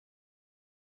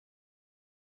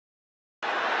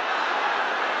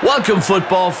Welcome,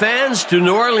 football fans, to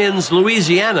New Orleans,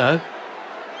 Louisiana.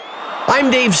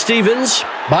 I'm Dave Stevens.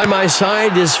 By my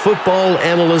side is football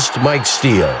analyst Mike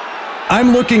Steele.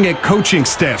 I'm looking at coaching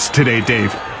staffs today,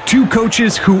 Dave. Two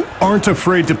coaches who aren't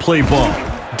afraid to play ball.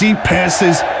 Deep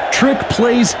passes, trick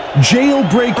plays,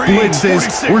 jailbreak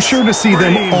blitzes. We're sure to see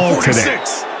them all today.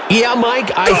 Yeah,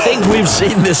 Mike, I think we've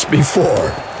seen this before.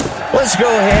 Let's go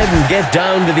ahead and get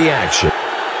down to the action.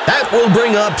 That will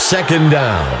bring up second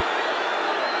down.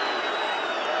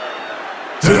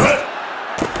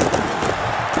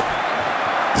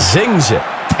 Zings it,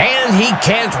 and he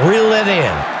can't reel it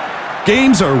in.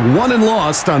 Games are won and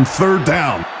lost on third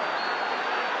down.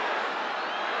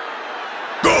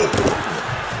 Go!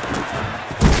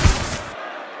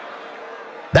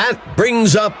 That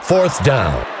brings up fourth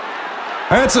down.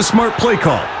 That's a smart play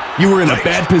call. You were in a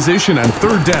bad position on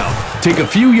third down. Take a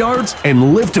few yards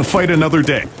and live to fight another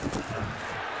day.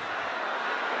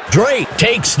 Drake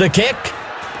takes the kick.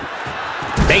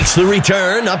 Makes the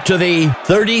return up to the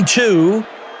 32.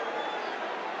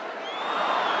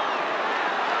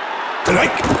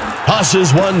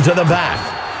 Tosses one to the back.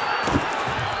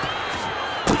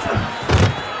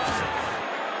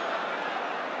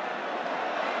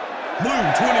 Blue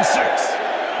 26.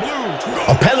 Blue 12.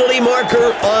 A penalty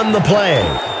marker on the play.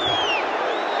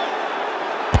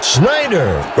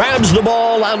 Snyder grabs the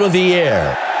ball out of the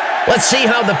air. Let's see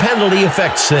how the penalty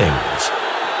affects things.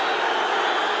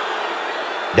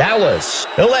 Dallas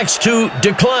elects to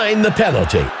decline the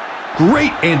penalty.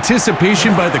 Great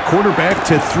anticipation by the quarterback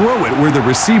to throw it where the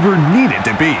receiver needed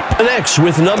to be. Next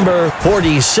with number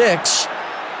 46.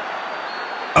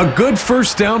 A good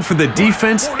first down for the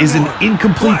defense is an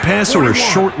incomplete pass or a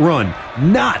short run,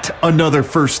 not another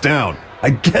first down.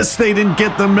 I guess they didn't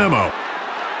get the memo.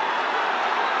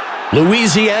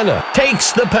 Louisiana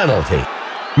takes the penalty.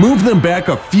 Move them back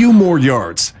a few more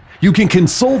yards. You can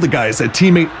console the guy as a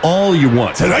teammate all you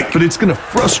want, but it's going to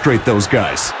frustrate those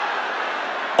guys.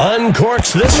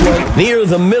 Uncorks this one near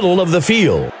the middle of the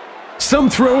field. Some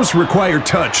throws require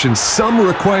touch and some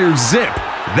require zip.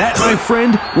 That, my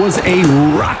friend, was a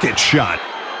rocket shot.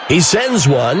 He sends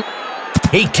one.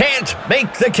 He can't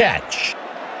make the catch.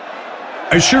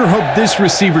 I sure hope this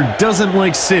receiver doesn't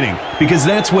like sitting, because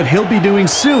that's what he'll be doing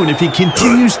soon if he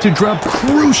continues to drop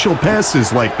crucial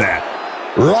passes like that.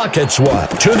 Rockets one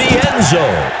to the end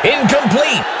zone.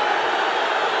 Incomplete.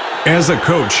 As a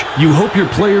coach, you hope your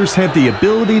players have the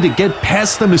ability to get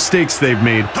past the mistakes they've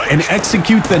made and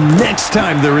execute the next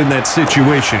time they're in that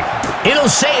situation. It'll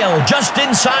sail just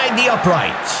inside the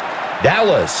uprights.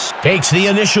 Dallas takes the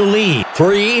initial lead,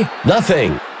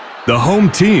 3-0. The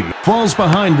home team falls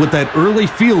behind with that early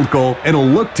field goal and will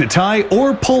look to tie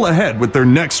or pull ahead with their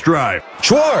next drive.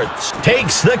 Schwartz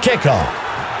takes the kickoff.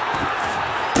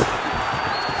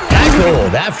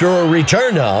 After a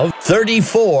return of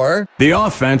 34. The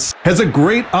offense has a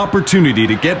great opportunity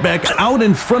to get back out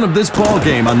in front of this ball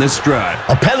game on this drive.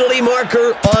 A penalty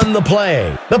marker on the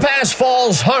play. The pass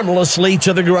falls harmlessly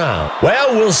to the ground.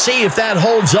 Well, we'll see if that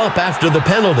holds up after the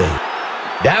penalty.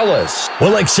 Dallas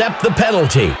will accept the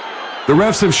penalty. The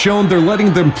refs have shown they're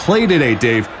letting them play today,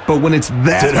 Dave, but when it's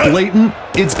that blatant,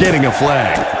 it's getting a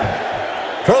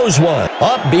flag. Throws one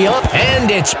up beyond, and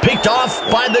it's picked off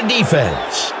by the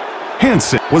defense.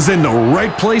 Hansen was in the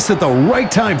right place at the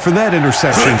right time for that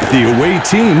interception. The away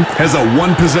team has a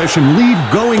one-possession lead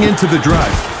going into the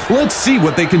drive. Let's see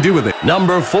what they can do with it.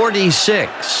 Number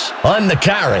 46 on the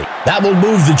carry. That will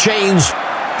move the chains.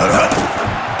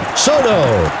 Soto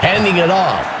handing it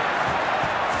off.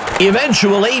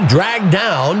 Eventually dragged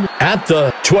down at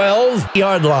the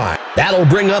 12-yard line. That'll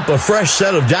bring up a fresh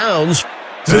set of downs.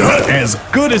 As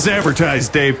good as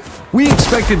advertised, Dave. We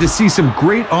expected to see some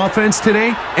great offense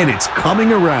today, and it's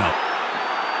coming around.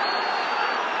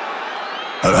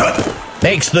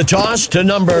 Makes the toss to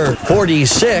number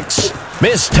 46.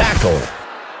 Missed tackle.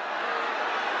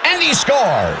 And he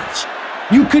scores.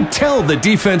 You could tell the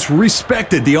defense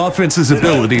respected the offense's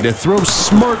ability to throw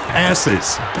smart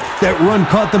passes. That run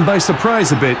caught them by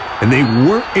surprise a bit, and they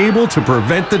weren't able to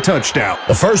prevent the touchdown.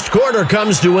 The first quarter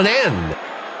comes to an end.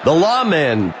 The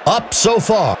Lawmen up so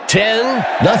far,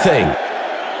 10-0.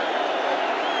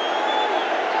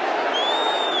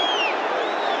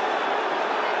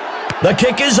 The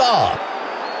kick is off.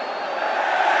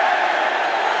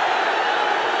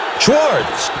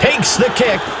 Schwartz takes the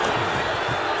kick.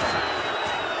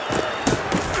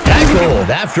 Tackled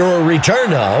after a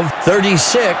return of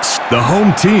 36. The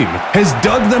home team has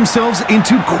dug themselves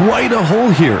into quite a hole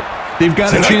here. They've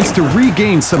got a chance to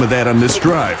regain some of that on this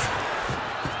drive.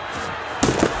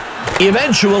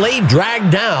 Eventually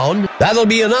dragged down. That'll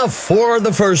be enough for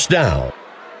the first down.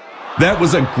 That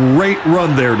was a great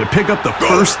run there to pick up the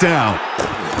first down.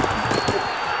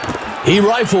 He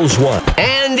rifles one,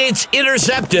 and it's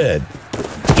intercepted.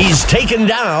 He's taken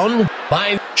down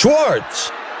by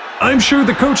Schwartz. I'm sure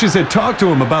the coaches had talked to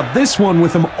him about this one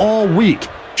with him all week.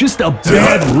 Just a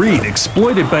bad read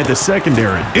exploited by the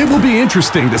secondary. It will be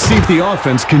interesting to see if the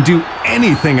offense can do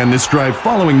anything on this drive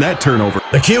following that turnover.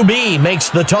 The QB makes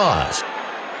the toss.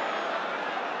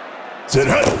 Sit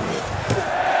high.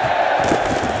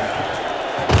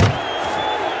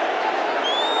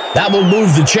 That will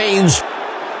move the chains.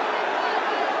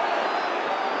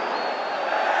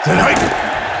 Sit high.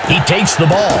 He takes the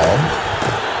ball.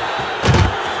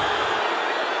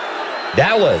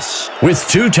 Dallas with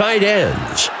two tight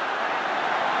ends.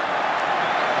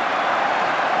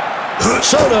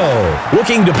 Soto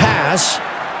looking to pass.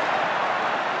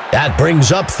 That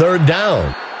brings up third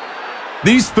down.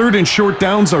 These third and short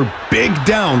downs are big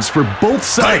downs for both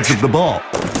sides of the ball.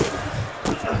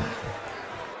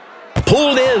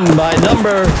 Pulled in by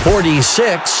number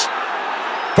 46.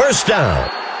 First down.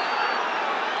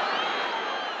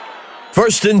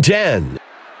 1st and 10.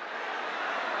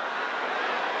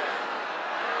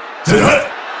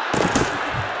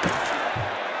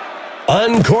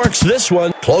 Uncorks this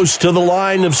one close to the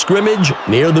line of scrimmage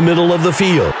near the middle of the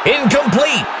field.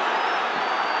 Incomplete.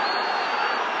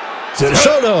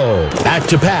 Soto back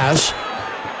to pass.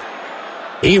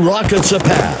 He rockets a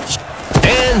pass.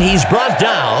 And he's brought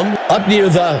down up near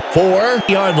the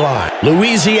 4-yard line.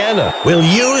 Louisiana will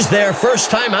use their first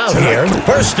time out here.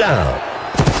 First down.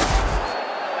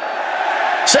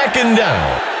 2nd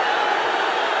down.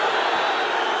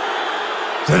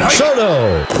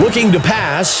 Soto looking to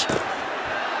pass.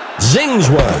 Zings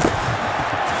one.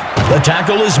 The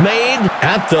tackle is made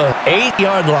at the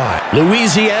 8-yard line.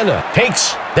 Louisiana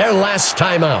takes their last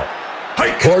time out.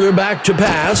 Quarterback to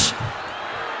pass.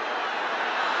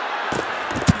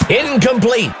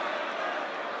 Incomplete.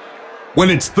 When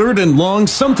it's third and long,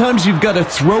 sometimes you've got to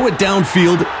throw it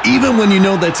downfield, even when you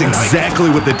know that's exactly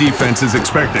what the defense is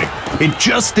expecting. It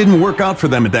just didn't work out for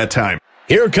them at that time.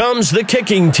 Here comes the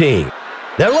kicking team.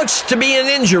 There looks to be an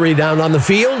injury down on the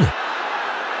field.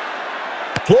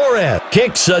 Flores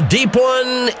kicks a deep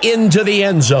one into the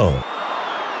end zone.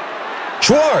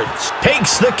 Schwartz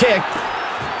takes the kick.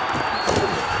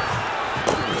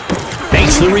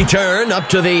 Makes the return up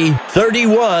to the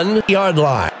 31-yard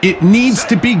line. It needs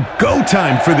to be go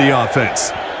time for the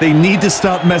offense. They need to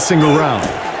stop messing around.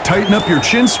 Tighten up your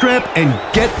chin strap and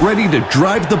get ready to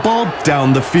drive the ball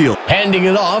down the field. Handing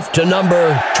it off to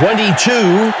number 22.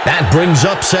 That brings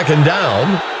up 2nd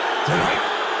down.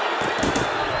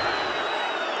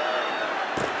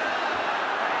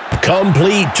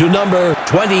 Complete to number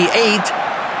 28.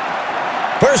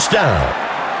 First down.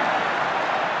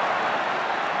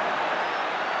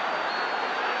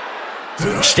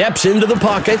 Steps into the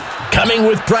pocket, coming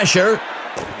with pressure.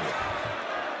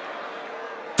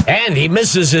 And he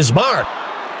misses his mark.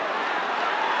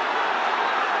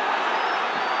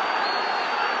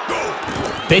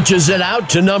 Pitches it out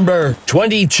to number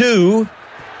 22.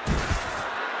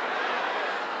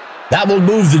 That will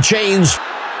move the chains.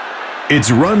 It's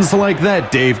runs like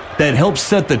that, Dave, that help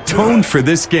set the tone for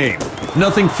this game.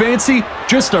 Nothing fancy,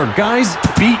 just our guys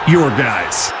beat your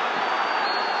guys.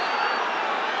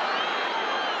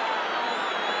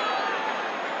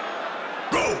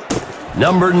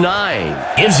 Number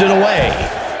 9 gives it away.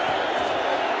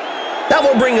 That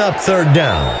will bring up 3rd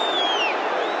down.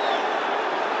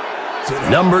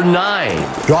 Number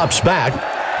 9 drops back.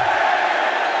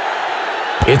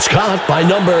 It's caught by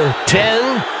number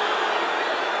 10.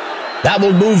 That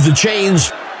will move the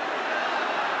chains.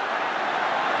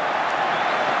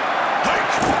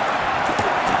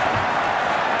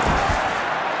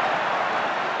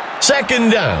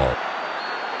 Second down.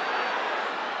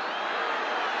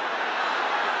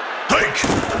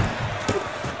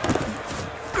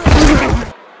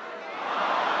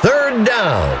 Third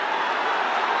down.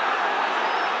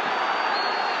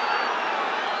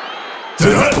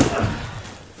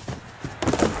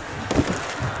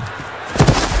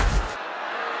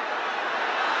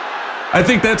 I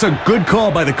think that's a good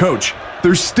call by the coach.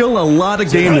 There's still a lot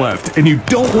of game left, and you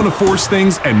don't want to force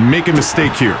things and make a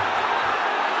mistake here.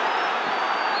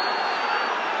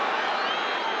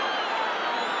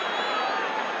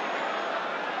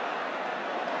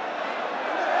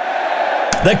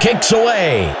 The kick's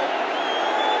away.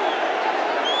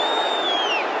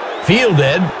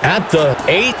 Fielded at the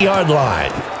 8-yard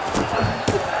line.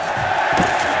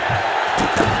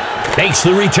 Makes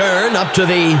the return up to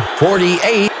the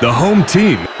 48. The home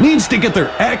team needs to get their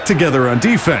act together on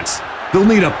defense. They'll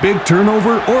need a big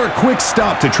turnover or a quick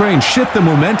stop to try and shift the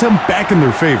momentum back in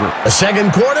their favor. The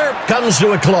second quarter comes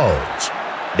to a close.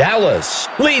 Dallas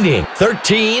leading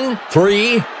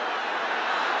 13-3.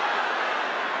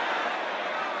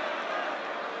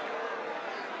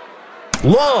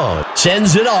 Long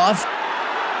sends it off.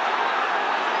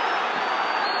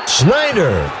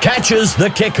 Snyder catches the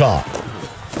kickoff.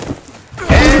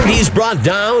 And he's brought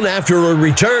down after a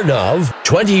return of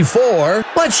 24.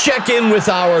 Let's check in with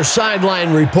our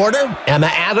sideline reporter, Emma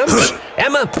Adams.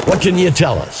 Emma, what can you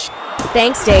tell us?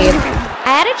 Thanks, Dave. I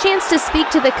had a chance to speak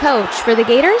to the coach for the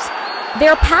Gators.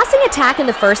 Their passing attack in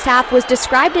the first half was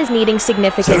described as needing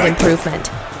significant improvement.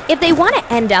 If they want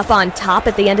to end up on top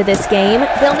at the end of this game,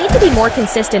 they'll need to be more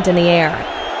consistent in the air.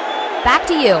 Back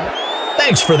to you.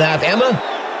 Thanks for that, Emma.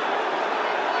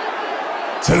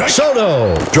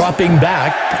 Soto dropping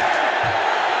back.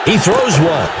 He throws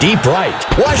one deep right.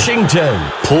 Washington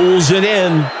pulls it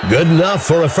in. Good enough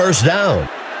for a first down.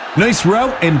 Nice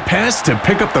route and pass to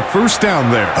pick up the first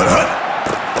down there.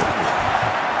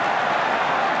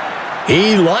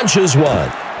 He launches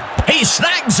one. He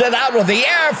snags it out of the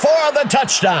air for the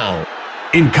touchdown.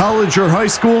 In college or high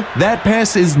school, that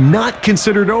pass is not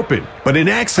considered open. But in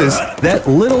Access, that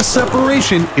little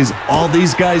separation is all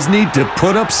these guys need to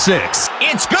put up 6.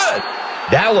 It's good.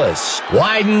 Dallas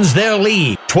widens their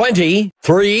lead,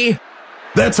 23.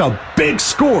 That's a big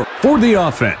score for the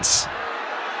offense.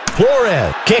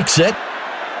 Flores kicks it.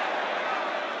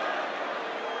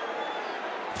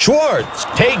 Schwartz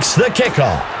takes the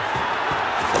kickoff.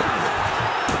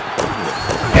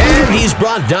 And he's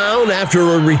brought down after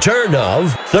a return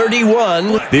of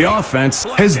 31. The offense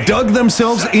has dug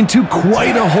themselves into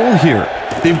quite a hole here.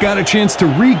 They've got a chance to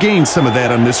regain some of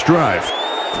that on this drive.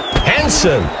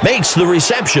 Hansen makes the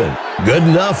reception. Good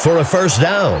enough for a first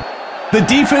down. The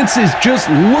defense is just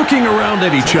looking around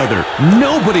at each other.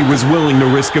 Nobody was willing to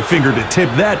risk a finger to tip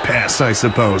that pass, I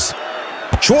suppose.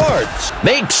 Schwartz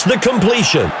makes the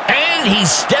completion, and he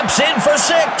steps in for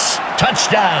 6.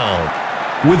 Touchdown.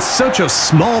 With such a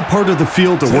small part of the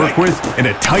field to work with and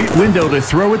a tight window to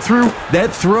throw it through,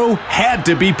 that throw had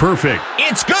to be perfect.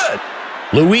 It's good.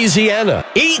 Louisiana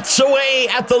eats away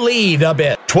at the lead a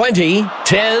bit,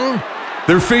 20-10.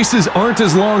 Their faces aren't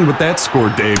as long with that score,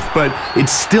 Dave, but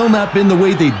it's still not been the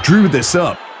way they drew this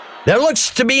up. There looks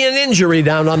to be an injury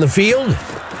down on the field.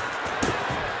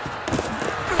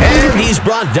 And he's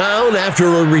brought down after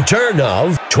a return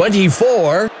of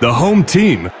 24. The home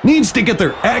team needs to get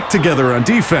their act together on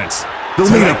defense. They'll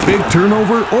need a big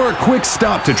turnover or a quick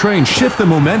stop to try and shift the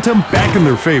momentum back in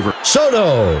their favor.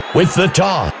 Soto with the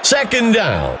toss. Second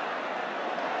down.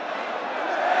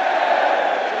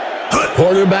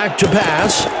 Quarterback to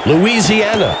pass.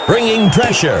 Louisiana bringing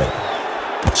pressure.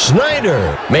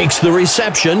 Snyder makes the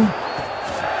reception.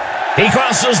 He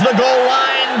crosses the goal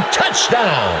line.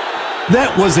 Touchdown.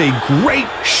 That was a great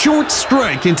short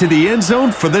strike into the end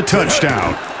zone for the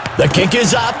touchdown. The kick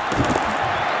is up.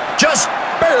 Just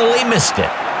barely missed it.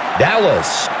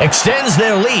 Dallas extends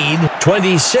their lead,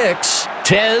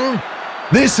 26-10.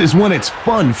 This is when it's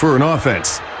fun for an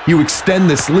offense. You extend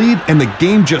this lead and the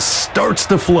game just starts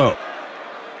to flow.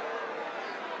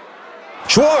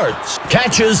 Schwartz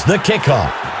catches the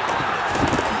kickoff.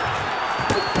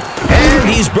 And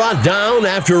he's brought down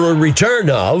after a return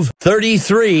of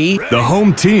 33. The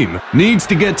home team needs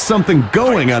to get something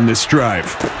going on this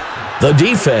drive. The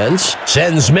defense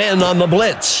sends men on the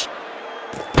blitz.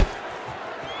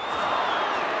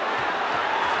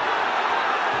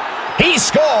 He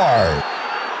scored.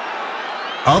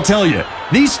 I'll tell you,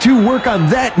 these two work on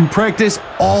that in practice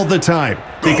all the time.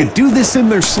 They could do this in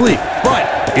their sleep, but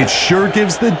it sure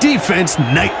gives the defense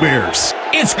nightmares.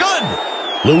 It's good.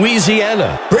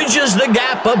 Louisiana bridges the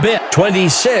gap a bit,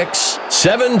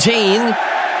 26-17.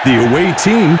 The away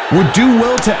team would do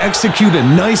well to execute a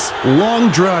nice, long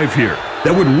drive here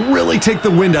that would really take the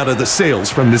wind out of the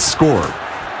sails from this score.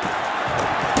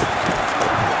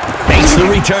 Makes the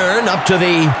return up to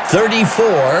the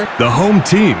 34. The home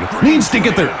team needs to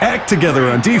get their act together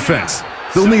on defense.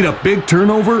 They'll need a big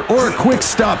turnover or a quick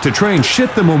stop to try and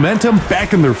shift the momentum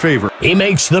back in their favor. He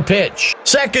makes the pitch.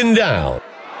 Second down.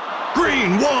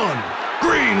 Green 1.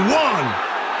 Green 1.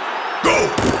 Go.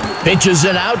 Pitches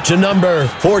it out to number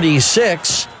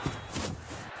 46.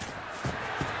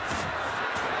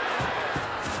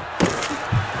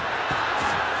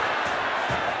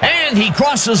 And he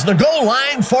crosses the goal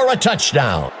line for a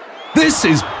touchdown. This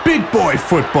is big boy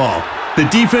football. The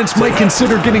defense might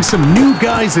consider getting some new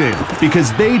guys in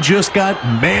because they just got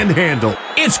manhandled.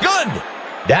 It's good.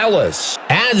 Dallas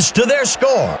adds to their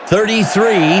score,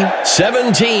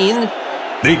 33-17.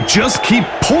 They just keep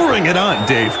pouring it on,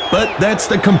 Dave. But that's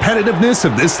the competitiveness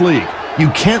of this league. You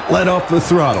can't let off the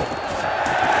throttle.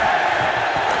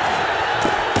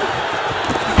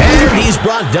 And he's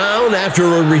brought down after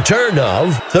a return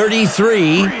of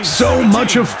 33. So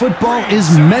much of football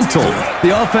is mental.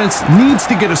 The offense needs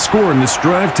to get a score in this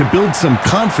drive to build some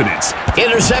confidence.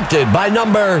 Intercepted by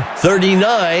number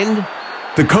 39.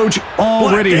 The coach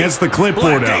already has the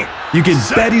clipboard out. You can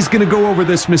bet he's going to go over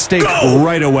this mistake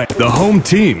right away. The home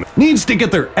team needs to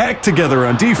get their act together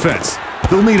on defense.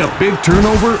 They'll need a big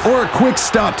turnover or a quick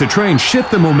stop to try and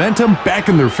shift the momentum back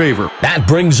in their favor. That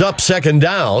brings up second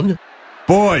down.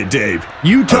 Boy, Dave,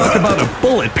 you talk about a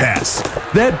bullet pass.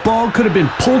 That ball could have been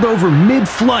pulled over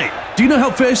mid-flight. Do you know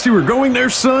how fast you were going there,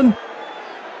 son?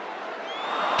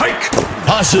 Hike!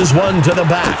 Tosses one to the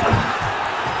back.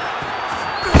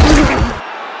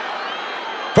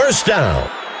 First down.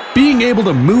 Being able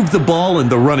to move the ball in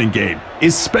the running game,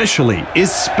 especially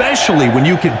when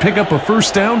you can pick up a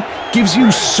first down, gives you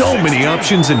so many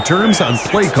options in terms on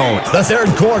play calling. The third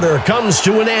quarter comes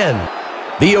to an end.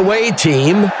 The away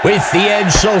team with the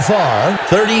edge so far,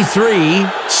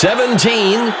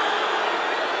 33-17.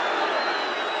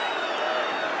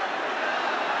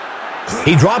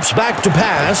 He drops back to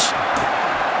pass,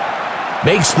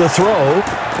 makes the throw,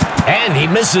 and he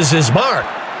misses his mark.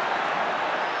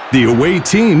 The away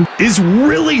team is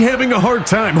really having a hard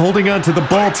time holding on to the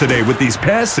ball today with these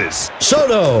passes.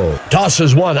 Soto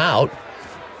tosses one out.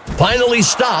 Finally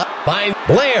stopped by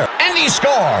Blair, and he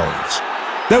scores.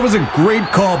 That was a great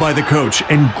call by the coach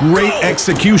and great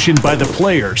execution by the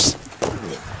players.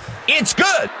 It's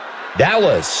good.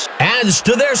 Dallas adds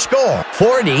to their score,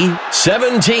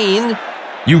 40-17.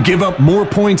 You give up more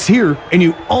points here, and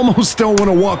you almost don't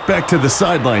want to walk back to the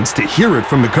sidelines to hear it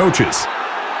from the coaches.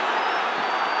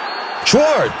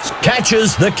 Schwartz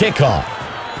catches the kickoff.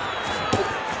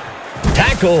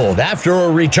 Tackled after a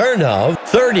return of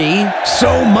 30.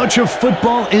 So much of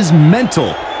football is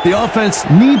mental. The offense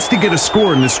needs to get a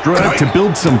score in this drive to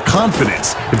build some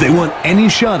confidence if they want any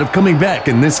shot of coming back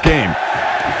in this game.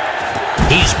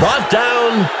 He's brought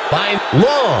down by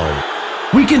Long.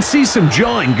 We can see some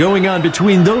jawing going on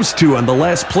between those two on the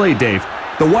last play, Dave.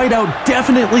 The wideout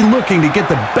definitely looking to get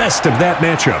the best of that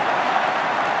matchup.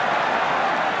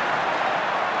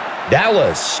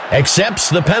 Dallas accepts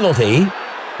the penalty.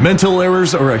 Mental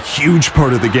errors are a huge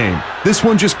part of the game. This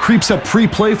one just creeps up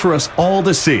pre-play for us all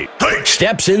to see.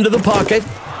 Steps into the pocket.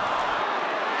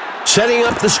 Setting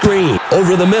up the screen.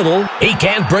 Over the middle. He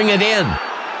can't bring it in.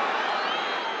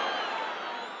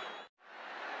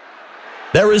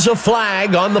 There is a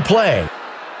flag on the play.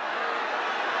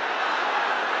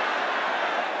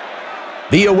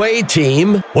 The away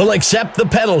team will accept the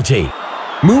penalty.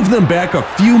 Move them back a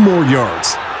few more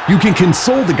yards. You can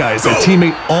console the guys that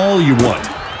teammate all you want,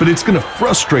 but it's going to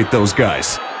frustrate those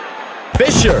guys.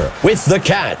 Fisher with the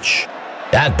catch.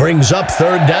 That brings up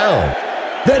third down.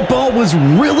 That ball was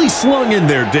really slung in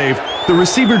there, Dave. The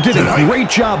receiver did a great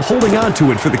job holding on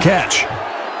to it for the catch.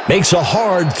 Makes a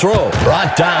hard throw.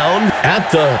 Brought down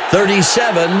at the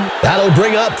 37. That'll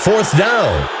bring up fourth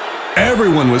down.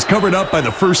 Everyone was covered up by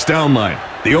the first down line.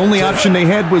 The only option they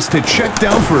had was to check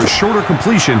down for a shorter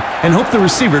completion and hope the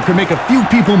receiver could make a few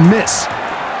people miss.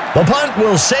 The punt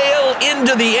will sail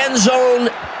into the end zone.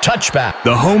 Touchback.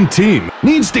 The home team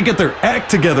needs to get their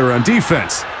act together on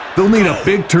defense. They'll need a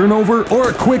big turnover or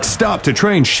a quick stop to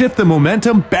try and shift the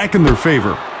momentum back in their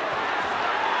favor.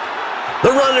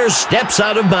 The runner steps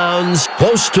out of bounds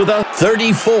close to the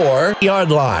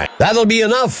 34-yard line. That'll be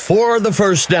enough for the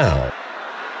first down.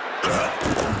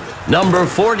 Number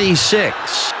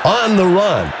 46 on the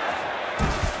run.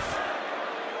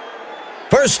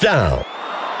 First down.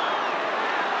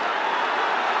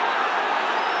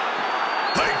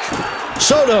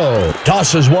 Soto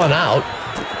tosses one out.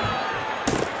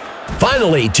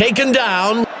 Finally taken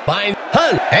down by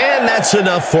Hunt. And that's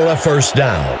enough for a first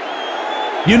down.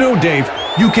 You know, Dave,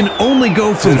 you can only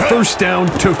go from first down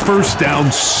to first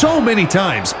down so many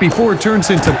times before it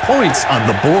turns into points on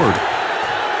the board.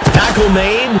 Tackle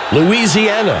made.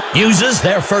 Louisiana uses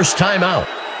their first timeout.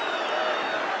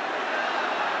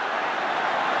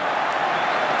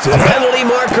 A penalty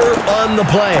marker on the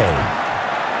play.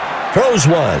 Throws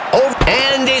one. Over,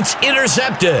 and it's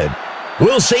intercepted.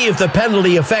 We'll see if the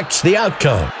penalty affects the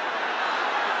outcome.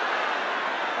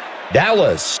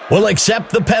 Dallas will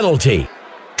accept the penalty.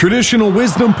 Traditional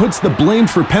wisdom puts the blame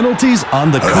for penalties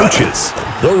on the coaches.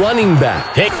 The running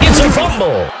back. It's a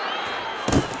fumble.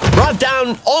 Brought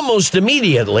down almost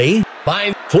immediately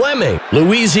by Fleming.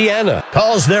 Louisiana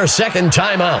calls their second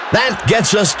timeout. That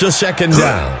gets us to second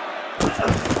down.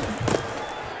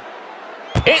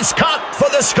 It's caught for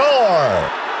the score.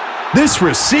 This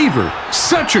receiver,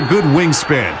 such a good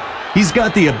wingspan. He's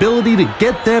got the ability to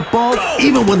get that ball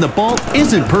even when the ball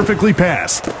isn't perfectly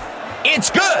passed. It's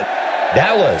good.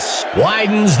 Dallas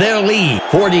widens their lead,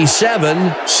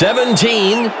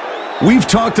 47-17. We've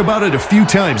talked about it a few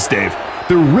times, Dave.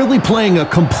 They're really playing a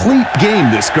complete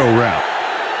game this go-round.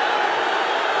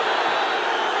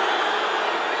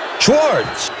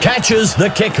 Schwartz catches the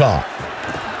kickoff.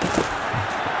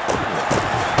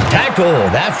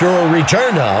 Tackled after a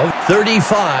return of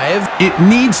 35. It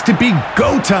needs to be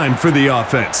go time for the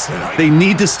offense. They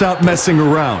need to stop messing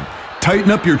around.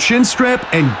 Tighten up your chin strap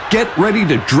and get ready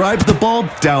to drive the ball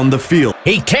down the field.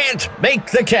 He can't make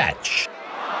the catch.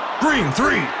 Green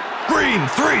 3. Green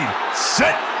 3.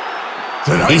 Set.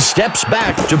 He steps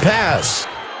back to pass.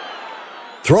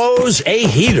 Throws a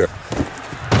heater.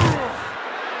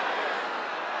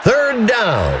 Third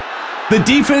down. The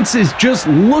defense is just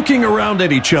looking around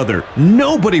at each other.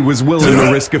 Nobody was willing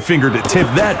to risk a finger to tip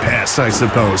that pass, I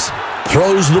suppose.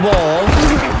 Throws the ball.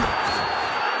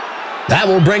 That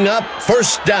will bring up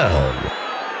first down.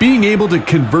 Being able to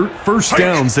convert first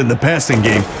downs in the passing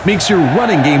game makes your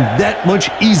running game that much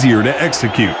easier to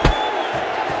execute.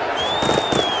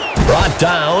 Brought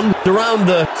down around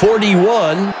the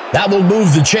 41. That will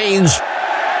move the chains.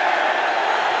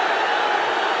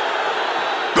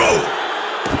 Go!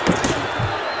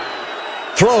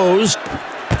 Throws.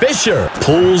 Fisher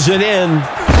pulls it in.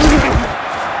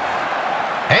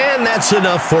 And that's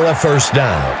enough for a first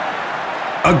down.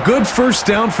 A good first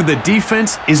down for the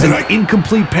defense is an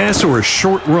incomplete pass or a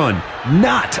short run,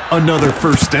 not another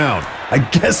first down. I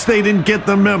guess they didn't get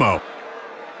the memo.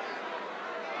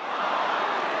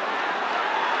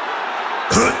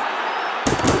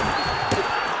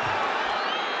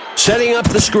 Setting up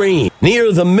the screen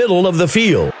near the middle of the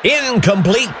field.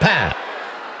 Incomplete pass.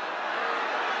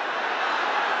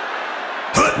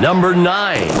 Number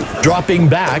 9 dropping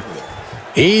back.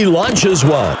 He launches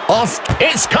one. Off.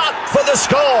 It's caught for the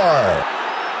score.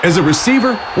 As a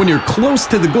receiver, when you're close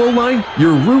to the goal line,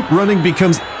 your route running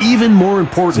becomes even more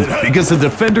important because the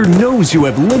defender knows you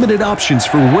have limited options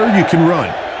for where you can run.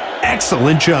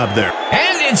 Excellent job there.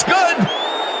 And it's good.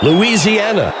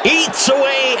 Louisiana eats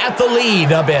away at the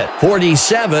lead a bit.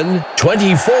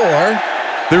 47-24.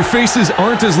 Their faces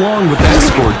aren't as long with that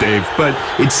score, Dave, but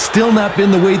it's still not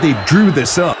been the way they drew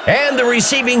this up. And the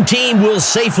receiving team will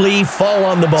safely fall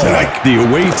on the ball. The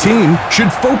away team should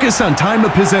focus on time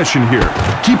of possession here.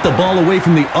 Keep the ball away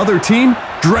from the other team.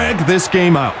 Drag this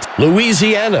game out.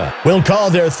 Louisiana will call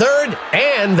their third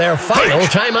and their final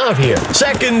timeout here.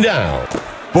 Second down.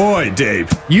 Boy, Dave,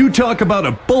 you talk about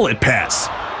a bullet pass.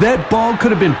 That ball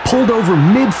could have been pulled over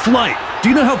mid-flight. Do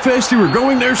you know how fast you were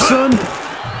going there, son?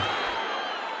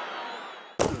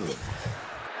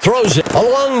 Throws it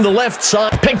along the left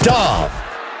side. Picked off.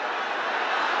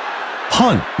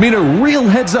 Hunt made a real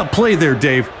heads-up play there,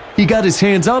 Dave. He got his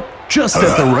hands up just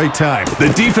at the right time. The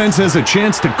defense has a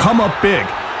chance to come up big.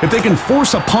 If they can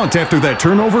force a punt after that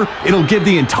turnover, it'll give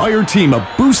the entire team a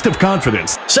boost of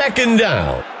confidence. Second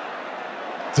down.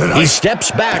 He steps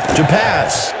back to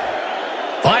pass.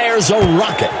 Fires a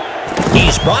rocket.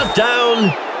 He's brought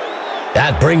down.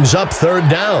 That brings up third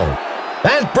down.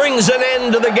 That brings an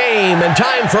end to the game, and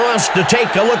time for us to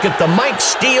take a look at the Mike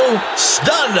Steele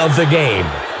stud of the game.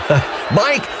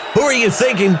 Mike, who are you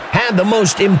thinking had the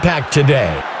most impact today?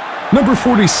 Number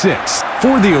 46,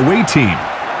 for the away team,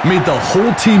 made the whole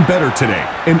team better today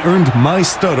and earned my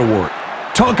stud award.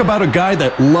 Talk about a guy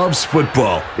that loves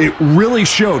football. It really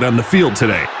showed on the field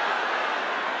today.